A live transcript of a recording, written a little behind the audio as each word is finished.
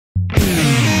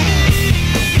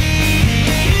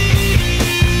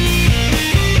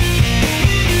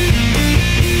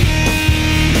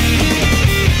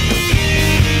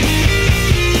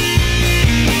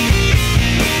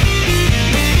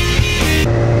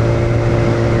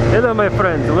Hello my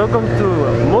friends, welcome to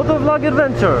Motovlog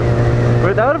Adventure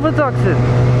with Alpha Toxin.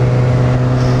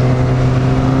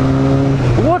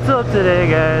 What's up today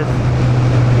guys?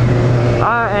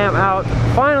 I am out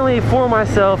finally for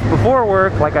myself before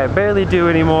work like I barely do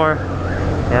anymore,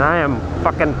 and I am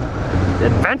fucking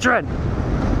adventuring.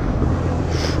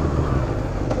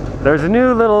 There's a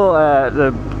new little, there's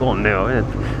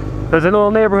a little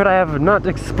neighborhood I have not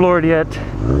explored yet,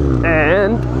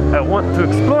 and I want to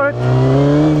explore it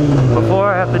before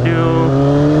I have to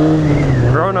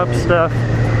do grown-up stuff,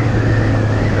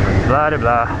 blah blah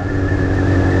blah.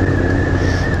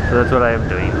 So that's what I am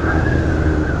doing.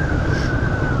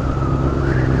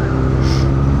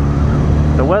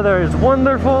 The weather is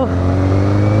wonderful.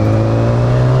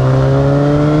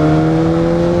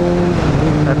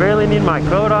 I barely need my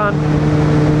coat on.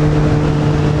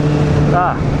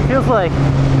 Feels like,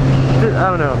 I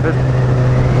don't know, it's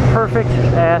perfect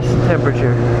ass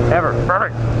temperature ever.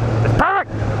 Perfect! It's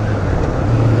perfect!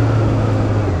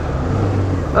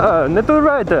 Little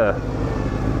rider.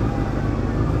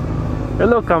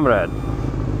 Hello, comrade.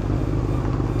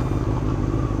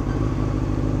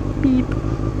 Beep.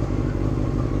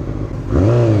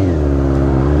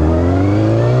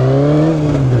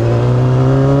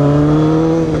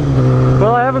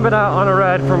 Well, I haven't been out on a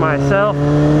ride for myself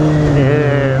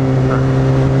in,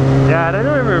 God, I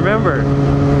don't even remember.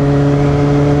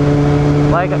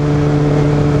 Like,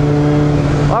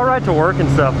 I'll ride to work and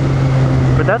stuff,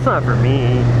 but that's not for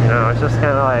me, you know, it's just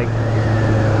kind of like,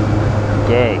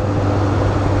 gay.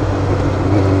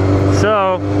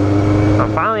 So,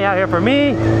 I'm finally out here for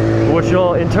me, which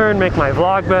will in turn make my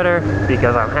vlog better,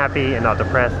 because I'm happy and not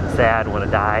depressed and sad and want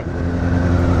to die.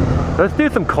 Let's do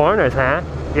some corners, huh?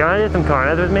 You want to do some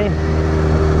corners with me?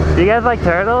 Do you guys like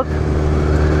turtles?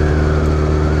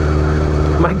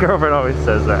 My girlfriend always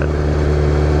says that.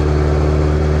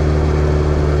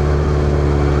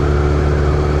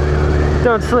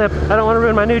 Don't slip. I don't want to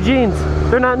ruin my new jeans.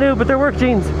 They're not new, but they're work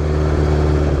jeans.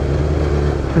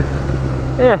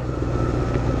 Yeah.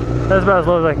 That's about as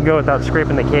low as I can go without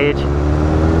scraping the cage.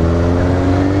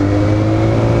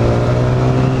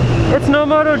 It's no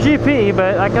MotoGP,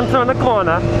 but I can turn the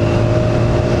corner.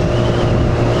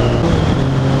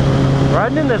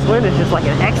 Riding in this wind is just like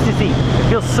an ecstasy. It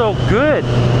feels so good.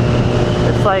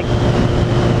 It's like,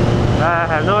 I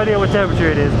have no idea what temperature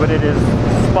it is, but it is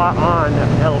spot on,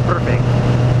 hell perfect.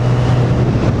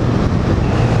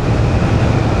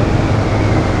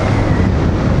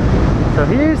 So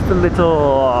here's the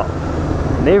little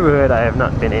neighborhood I have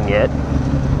not been in yet.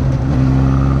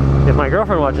 If my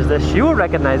girlfriend watches this, she will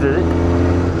recognize it.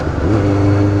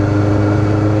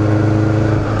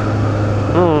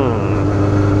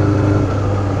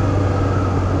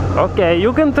 Okay,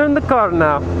 you can turn the car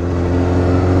now.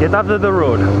 Get off to the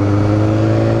road.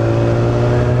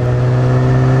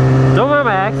 Don't mind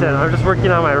my accent, I'm just working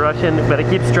on my Russian, but it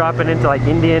keeps dropping into like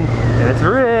Indian, and it's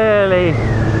really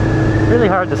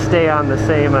hard to stay on the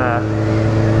same,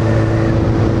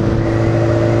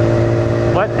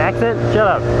 what? Accent? Shut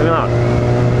up, leave me alone.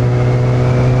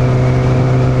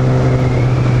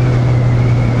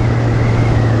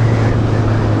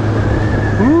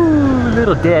 Ooh,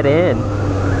 little dead end.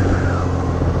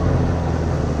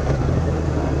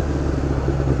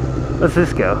 What's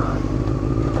this go?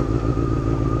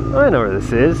 Oh, I know where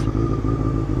this is.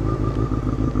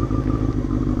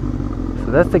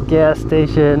 So that's the gas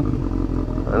station.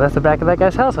 And that's the back of that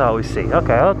guy's house I always see.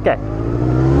 Okay, okay.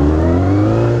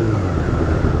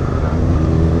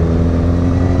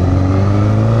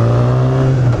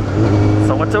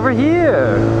 So what's over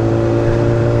here?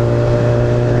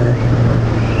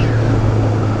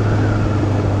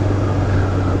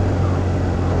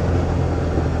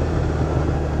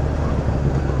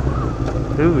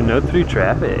 Ooh, no through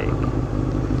traffic.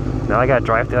 Now I gotta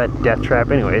drive through that death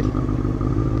trap anyways.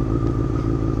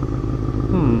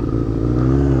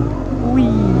 Whee!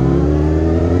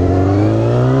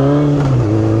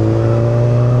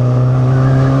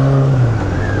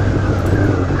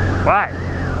 What?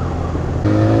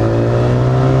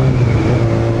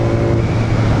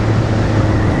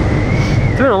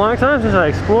 It's been a long time since I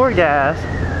explored gas.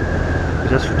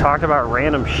 Just talked about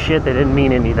random shit that didn't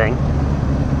mean anything.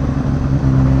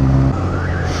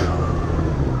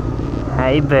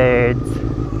 Hi birds.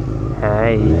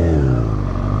 Hi.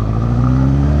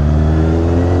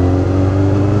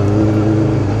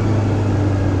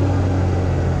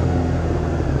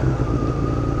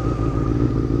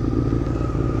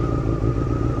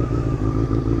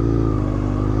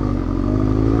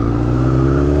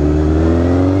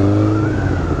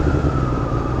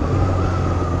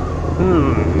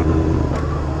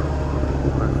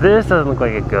 This doesn't look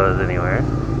like it goes anywhere.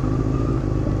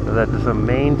 Is that just a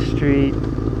main street?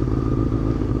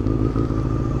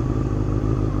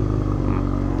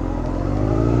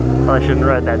 Well, I shouldn't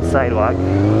ride that sidewalk.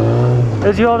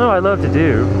 As you all know, I love to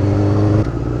do.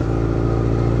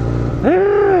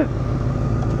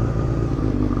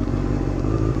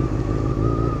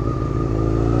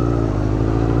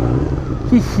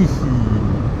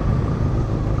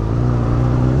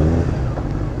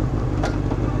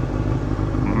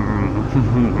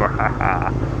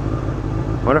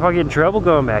 What if I get in trouble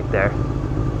going back there?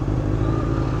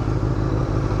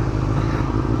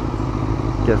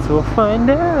 Guess we'll find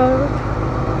out.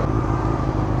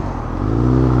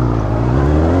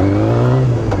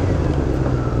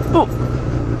 Oh.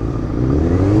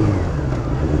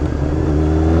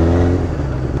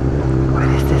 What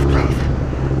is this place?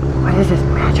 What is this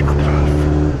magical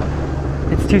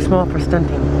place? It's too small for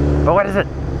stunting. But what is it?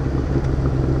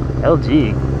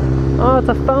 LG. Oh, it's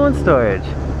a phone storage.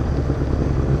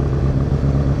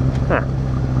 Huh.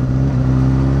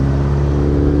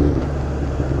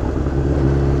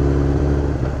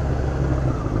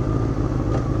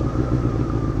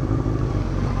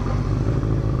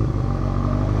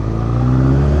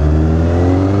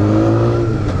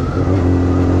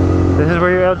 This is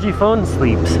where your LG phone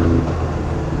sleeps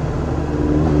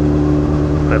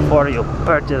before you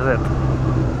purchase it.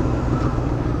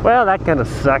 Well, that kind of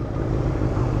sucked.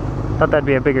 Thought that'd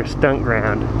be a bigger stunt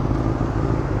ground.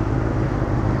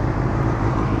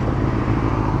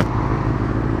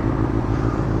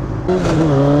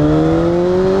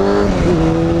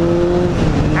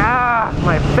 Ah,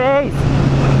 my face!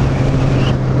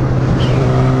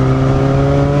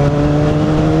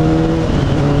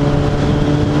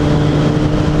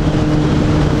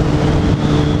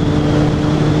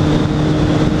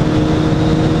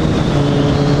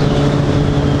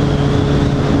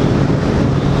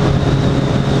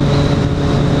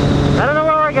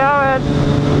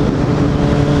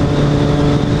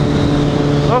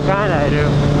 Oh, kinda I do.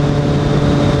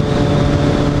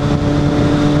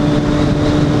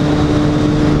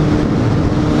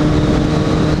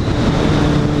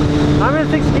 I'm in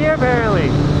 6th gear apparently.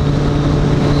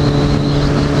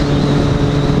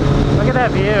 Look at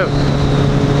that view.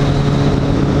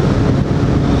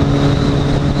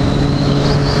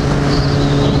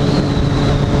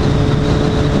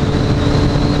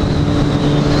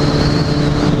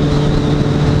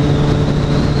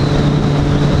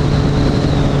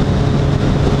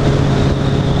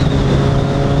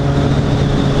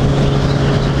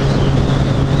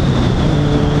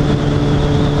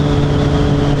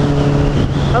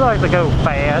 I like to go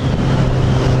fast.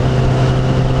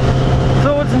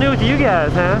 So what's new with you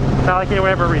guys, huh? Not like anyone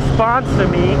ever responds to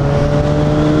me.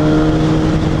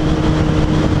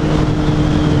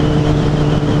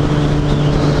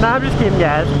 Nah, I'm just kidding,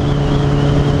 guys.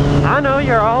 I know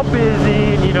you're all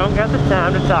busy and you don't got the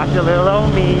time to talk to little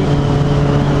old me,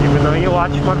 even though you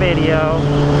watch my video.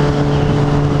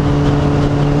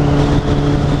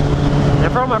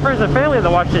 And for all my friends and family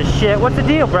that watch this shit, what's the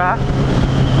deal, brah?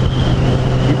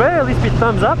 You better at least be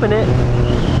thumbs up in it.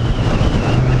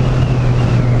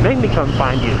 Make me come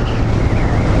find you.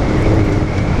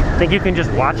 Think you can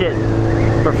just watch it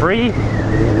for free?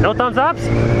 No thumbs ups?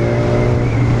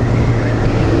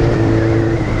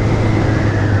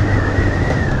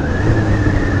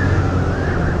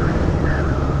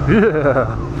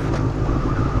 Yeah.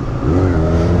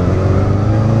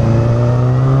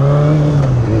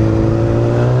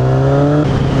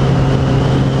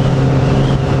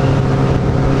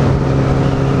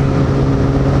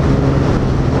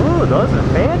 Those are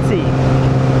fancy.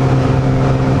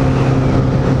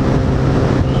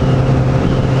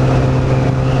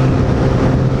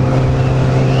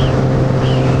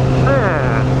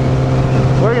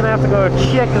 We're gonna have to go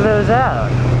check those out.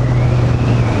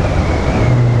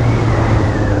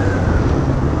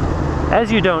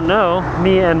 As you don't know,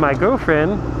 me and my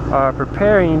girlfriend are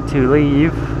preparing to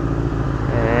leave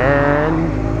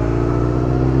and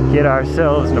get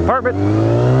ourselves an apartment.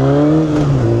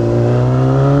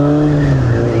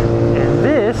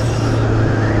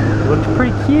 Looks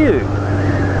pretty cute.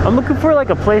 I'm looking for like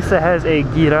a place that has a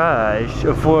garage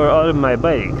for all of my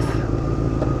bikes.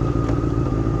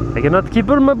 I cannot keep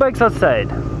all of my bikes outside.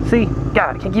 See?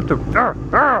 God, I can't keep the...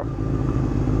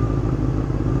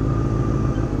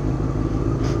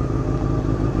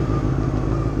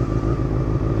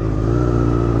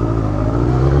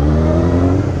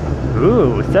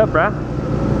 Ooh, what's up, brah?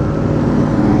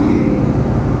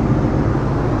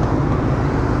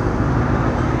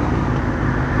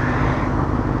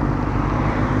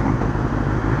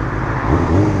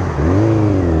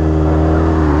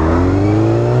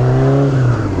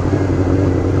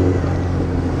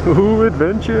 Ooh,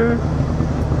 adventure.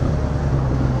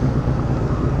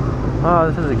 Oh,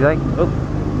 this is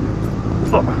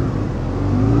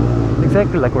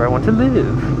exactly like where I want to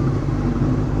live.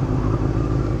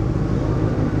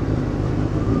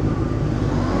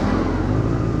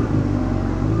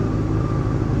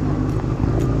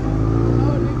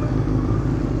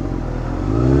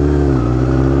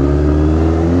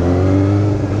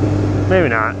 Maybe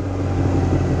not.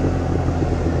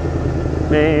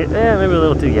 Maybe a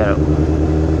little too ghetto.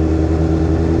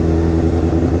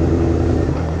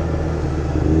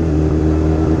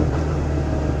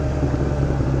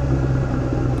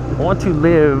 I want to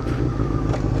live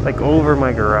like over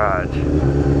my garage,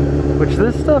 which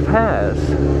this stuff has.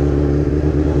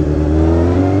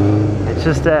 It's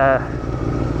just I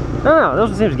don't know, this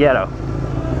one seems ghetto.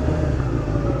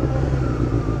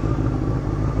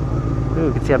 Ooh,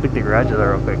 we can see how big the garages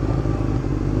are real quick.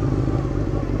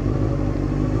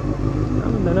 Oh,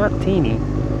 they're not teeny.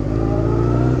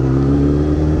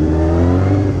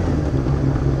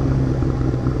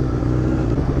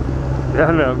 I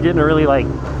don't know, I'm getting a really like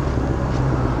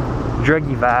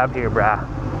druggy vibe here, brah.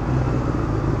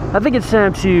 I think it's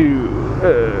time to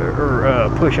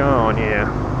push on, yeah.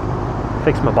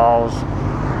 Fix my balls.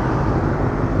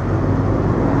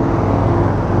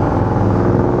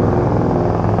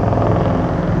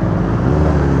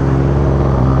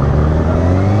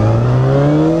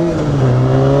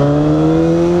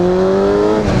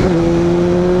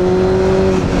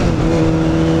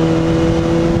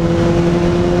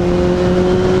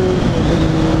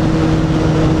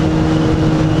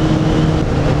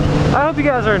 You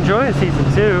guys are enjoying season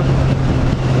 2.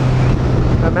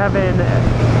 I'm having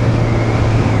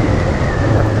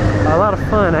a lot of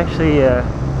fun actually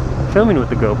filming with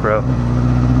the GoPro.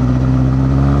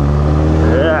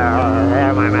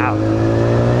 Yeah, my mouth.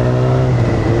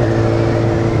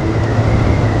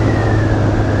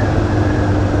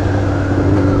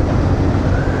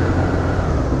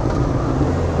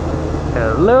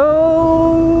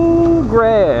 Hello,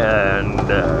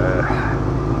 Grand.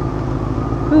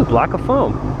 Ooh, block of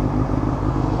foam.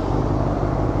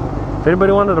 If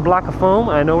anybody wanted a block of foam,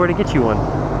 I know where to get you one.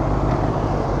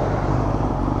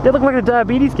 They look like a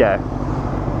diabetes guy.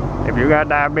 If you got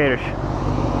diabetes,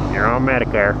 you're on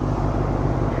Medicare.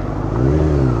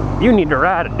 You need to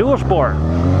ride a dual sport.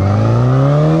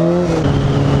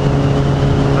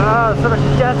 Oh, so much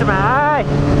dust in my eye.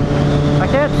 I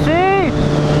can't see.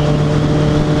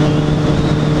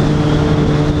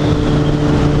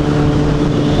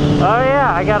 Oh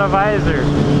yeah, I got a visor.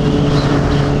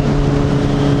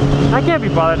 I can't be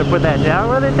bothered to put that down.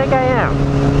 Where do they think I am?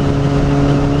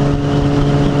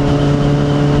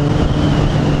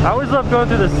 I always loved going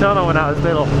through this tunnel when I was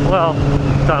little. Well,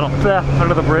 tunnel,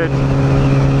 under the bridge.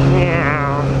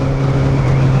 Yeah.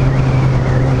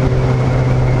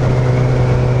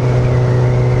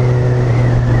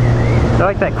 I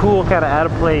like that cool kind of out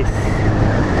of place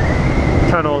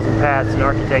tunnels and paths and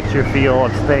architecture feel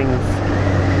of things.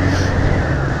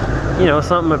 You know,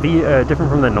 something a bit different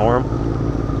from the norm.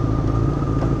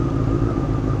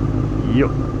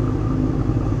 Yup.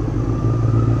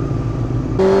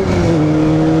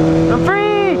 I'm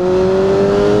free!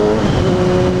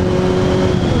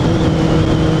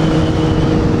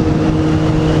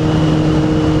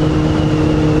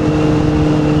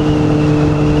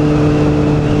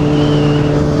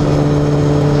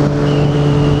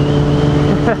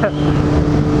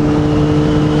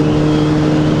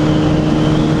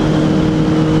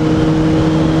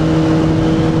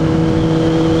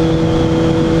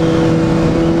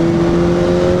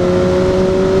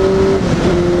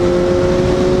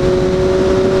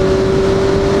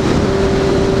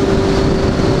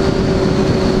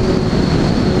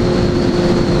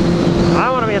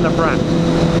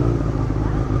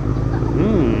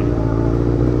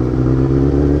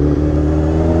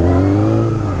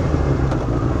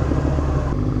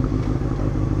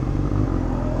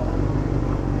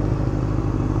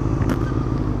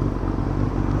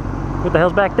 What the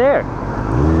hell's back there?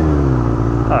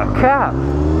 A cop.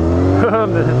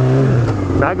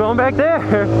 Not going back there.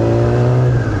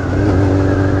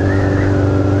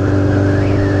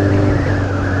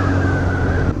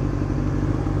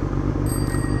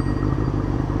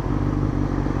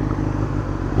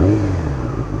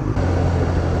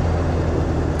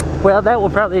 Well, that will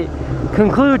probably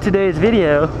conclude today's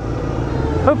video.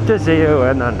 Hope to see you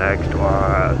in the next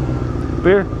one.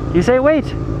 Beer, you say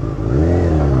wait.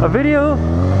 A video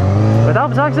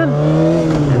without toxin?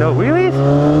 No wheelies?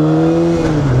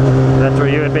 That's where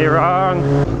you would be wrong.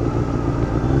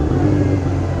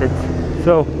 It's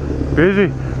so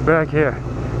busy back here.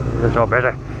 It's so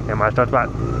busy in my stunt spot.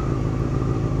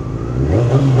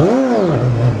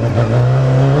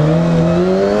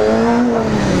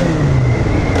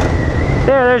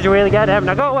 There's your wheelie, goddamn.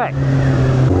 Now go away.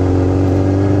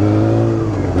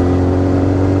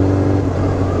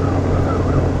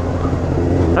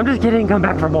 I'm just kidding, come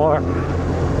back for more.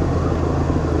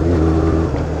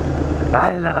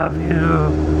 I love you.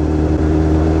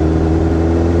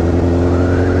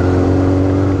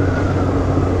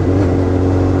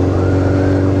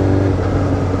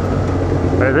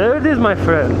 There it is, my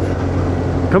friends.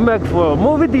 Come back for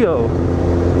more video.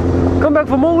 Come back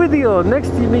for more video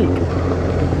next week.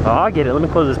 Oh, I get it. Let me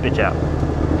close this bitch out.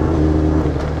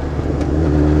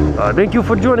 Thank you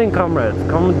for joining, comrades.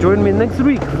 Come join me next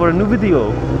week for a new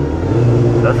video.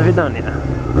 До свидания.